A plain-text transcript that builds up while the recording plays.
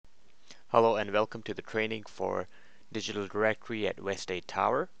Hello and welcome to the training for Digital Directory at Westate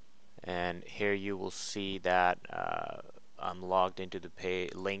Tower. And here you will see that I'm logged into the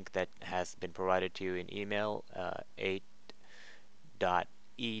link that has been provided to you in email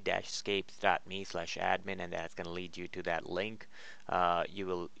 8.e-scapes.me/admin, and that's going to lead you to that link. You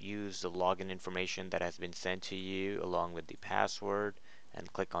will use the login information that has been sent to you along with the password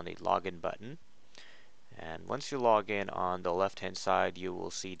and click on the login button. And once you log in, on the left hand side you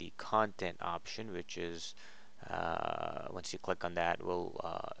will see the content option, which is once you click on that will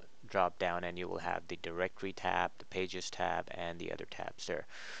drop down and you will have the directory tab, the pages tab, and the other tabs there.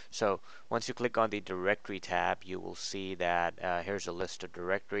 So once you click on the directory tab, you will see that here's a list of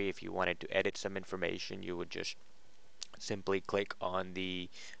directory. If you wanted to edit some information, you would just simply click on the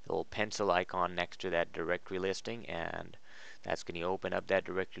little pencil icon next to that directory listing, and that's going to open up that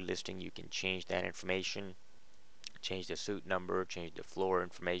directory listing. You can change that information, change the suite number, change the floor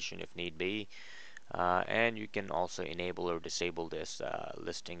information if need be, and you can also enable or disable this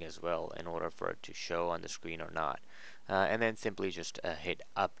listing as well in order for it to show on the screen or not. And then simply just hit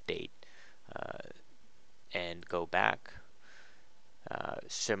update uh, and go back.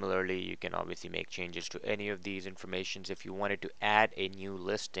 Similarly, you can obviously make changes to any of these informations. If you wanted to add a new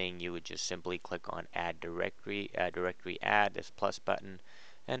listing, you would just simply click on add directory, add, this plus button,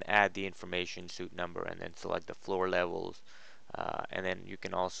 and add the information, suite number, and then select the floor levels. And then you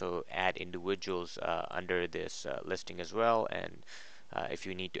can also add individuals under this listing as well. And if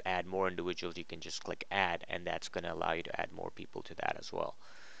you need to add more individuals, you can just click add, and that's going to allow you to add more people to that as well.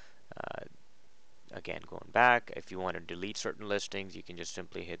 Uh, Again, going back, if you want to delete certain listings, you can just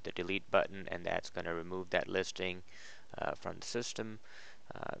simply hit the delete button, and that's going to remove that listing from the system.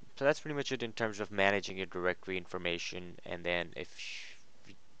 So that's pretty much it in terms of managing your directory information. And then if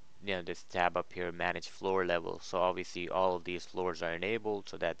this tab up here, manage floor level, so obviously all of these floors are enabled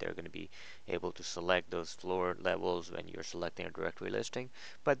so that they're going to be able to select those floor levels when you're selecting a directory listing.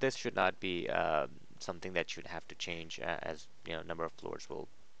 But this should not be something that you'd have to change, as number of floors will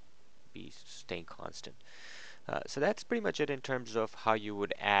be staying constant. So that's pretty much it in terms of how you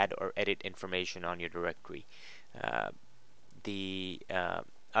would add or edit information on your directory. Uh, the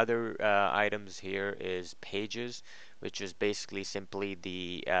other items here is pages, which is basically simply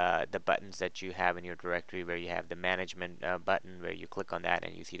the buttons that you have in your directory, where you have the management button, where you click on that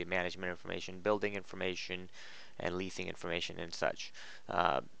and you see the management information, building information, and leasing information and such.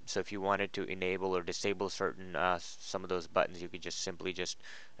 So if you wanted to enable or disable certain some of those buttons, you could just simply just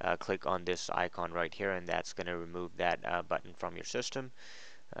click on this icon right here, and that's going to remove that button from your system.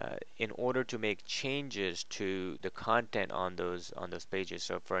 In order to make changes to the content on those pages,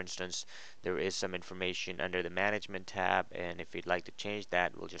 so for instance, there is some information under the management tab, and if you'd like to change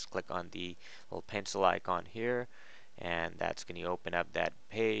that, we'll just click on the little pencil icon here, and that's going to open up that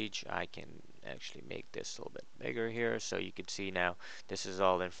page. I can actually make this a little bit bigger here, so you can see now this is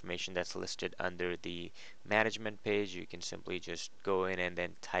all the information that's listed under the management page. You can simply just go in and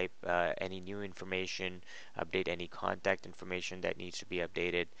then type any new information, update any contact information that needs to be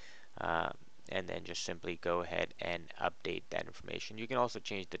updated, uh, and then just simply go ahead and update that information. You can also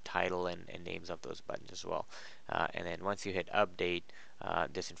change the title and names of those buttons as well. And then once you hit update,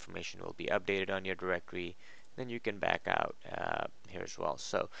 this information will be updated on your directory. Then you can back out here as well.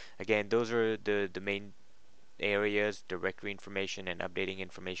 So again, those are the main areas: directory information and updating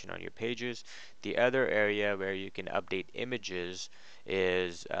information on your pages. The other area where you can update images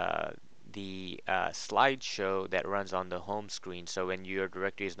is the slideshow that runs on the home screen. So when your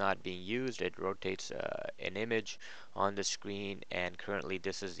directory is not being used, it rotates an image on the screen, and currently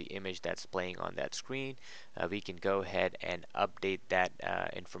this is the image that's playing on that screen. We can go ahead and update that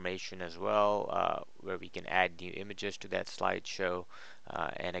information as well, where we can add new images to that slideshow,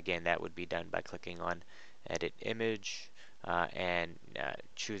 and again, that would be done by clicking on edit image, and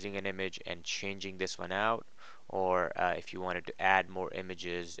choosing an image and changing this one out. Or if you wanted to add more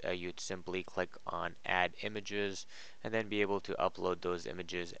images, you'd simply click on add images and then be able to upload those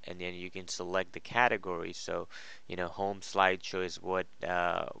images, and then you can select the category. So home slideshow is what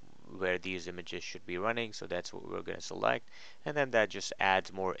where these images should be running, so that's what we're going to select, and then that just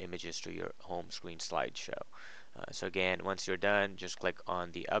adds more images to your home screen slideshow. So again, once you're done, just click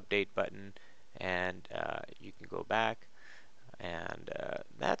on the update button, and you can go back, and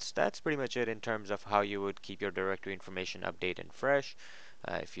that's pretty much it in terms of how you would keep your directory information updated and fresh.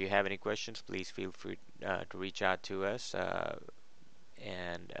 If you have any questions, please feel free to reach out to us,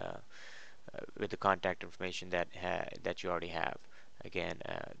 and with the contact information that you already have. Again,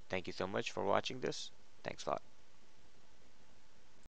 thank you so much for watching this. Thanks a lot.